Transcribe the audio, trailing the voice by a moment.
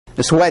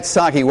This wet,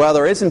 soggy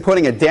weather isn't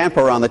putting a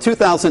damper on the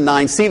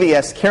 2009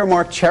 CVS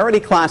Caremark Charity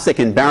Classic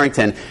in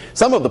Barrington.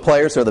 Some of the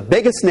players are the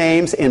biggest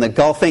names in the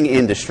golfing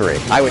industry.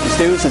 Eyewitness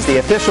News is the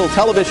official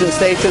television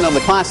station of the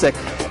Classic.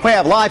 We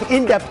have live,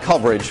 in-depth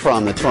coverage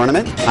from the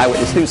tournament.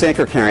 Eyewitness News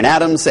anchor Karen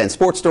Adams and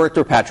sports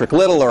director Patrick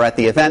Little are at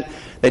the event.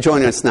 They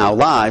join us now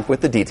live with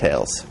the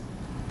details.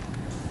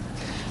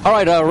 All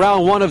right,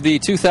 round one of the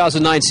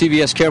 2009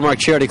 CVS Caremark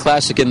Charity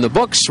Classic in the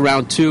books.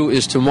 Round two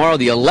is tomorrow,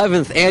 the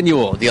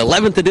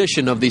 11th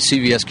edition of the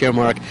CVS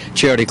Caremark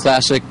Charity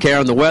Classic.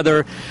 Karen, the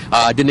weather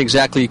didn't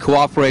exactly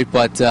cooperate,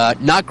 but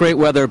not great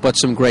weather, but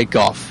some great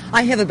golf.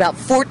 I have about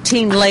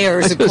 14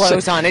 layers of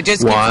clothes on. It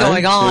just keeps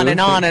going on and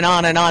on and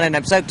on and on, and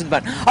I'm soaked to the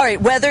bone. All right,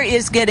 weather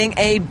is getting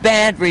a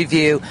bad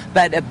review,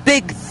 but a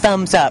big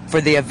thumbs up for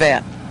the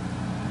event.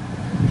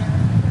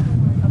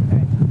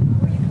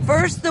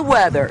 First, the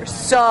weather.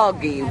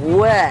 Soggy,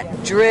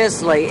 wet,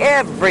 drizzly,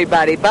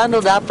 everybody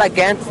bundled up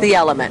against the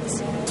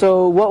elements.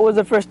 So what was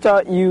the first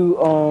thought you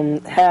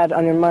had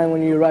on your mind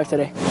when you arrived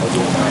today?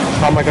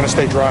 How am I going to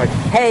stay dry?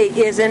 Hey,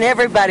 isn't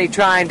everybody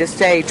trying to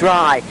stay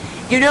dry?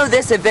 You know,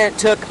 this event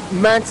took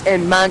months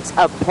and months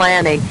of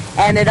planning,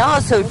 and it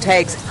also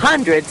takes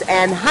hundreds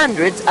and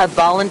hundreds of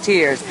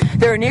volunteers.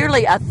 There are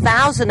nearly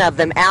 1,000 of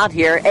them out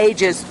here,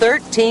 ages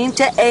 13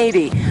 to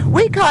 80.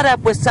 We caught up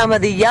with some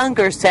of the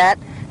younger set,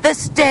 the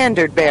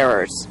standard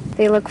bearers.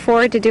 They look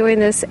forward to doing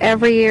this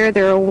every year.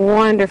 They're a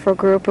wonderful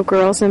group of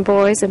girls and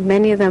boys, and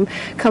many of them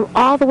come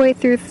all the way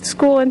through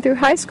school and through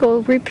high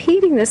school,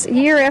 repeating this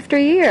year after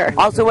year.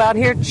 Also out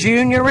here,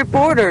 junior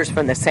reporters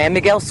from the San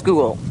Miguel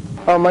School.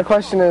 My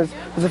question is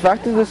the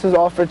fact that this is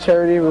all for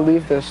charity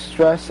relieve the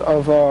stress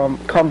of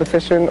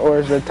competition, or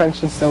is the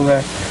tension still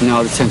there?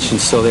 No, the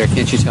tension's still there.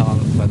 Can't you tell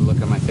by the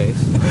look on my face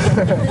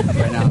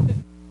right now?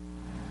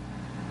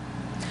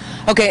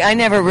 Okay, I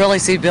never really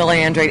see Billy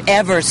Andrade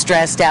ever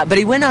stressed out, but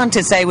he went on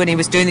to say when he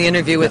was doing the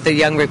interview with the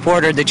young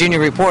reporter, the junior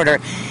reporter,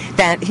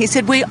 that he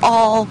said, we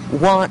all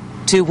want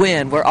to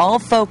win. We're all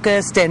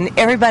focused, and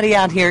everybody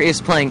out here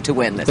is playing to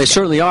win this. They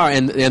certainly are,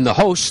 and the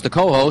hosts, the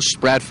co-hosts,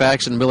 Brad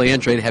Fax and Billy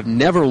Andrade, have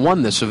never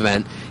won this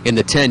event in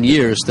the 10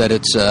 years that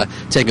it's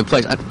taken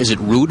place. Is it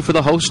rude for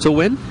the host to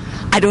win?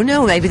 I don't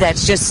know. Maybe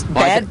that's just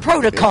bad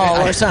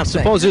protocol or something.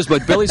 I suppose it is,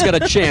 but Billy's got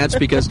a chance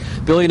because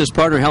Billy and his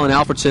partner, Helen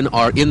Alfredson,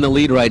 are in the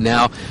lead right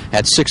now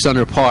at 6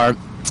 under par.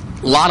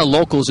 A lot of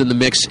locals in the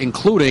mix,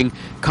 including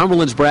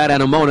Cumberland's Brad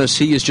Anamonis.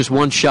 He is just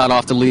one shot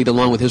off the lead,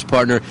 along with his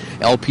partner,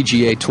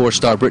 LPGA Tour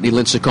star Brittany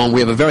Lincecum. We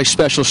have a very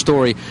special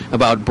story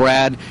about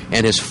Brad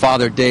and his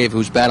father, Dave,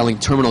 who's battling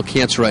terminal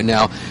cancer right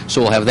now.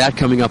 So we'll have that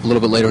coming up a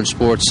little bit later in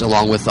sports,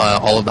 along with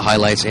all of the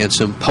highlights and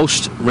some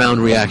post-round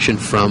reaction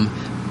from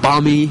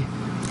balmy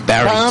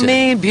Barrington.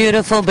 Balmy,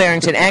 beautiful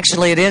Barrington.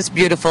 Actually, it is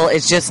beautiful.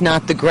 It's just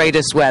not the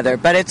greatest weather,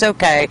 but it's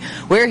okay.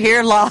 We're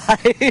here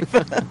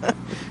live.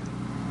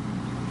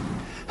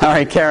 All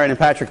right, Karen and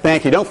Patrick,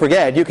 thank you. Don't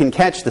forget, you can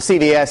catch the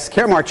CVS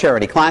Caremark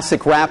Charity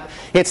Classic Wrap.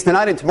 It's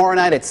tonight and tomorrow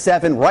night at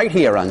 7 right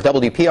here on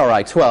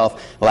WPRI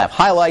 12. We'll have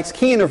highlights,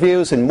 key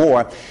interviews, and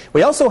more.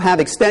 We also have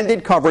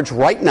extended coverage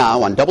right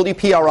now on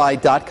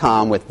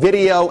WPRI.com with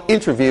video,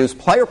 interviews,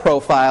 player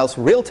profiles,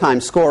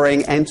 real-time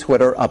scoring, and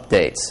Twitter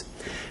updates.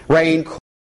 Rain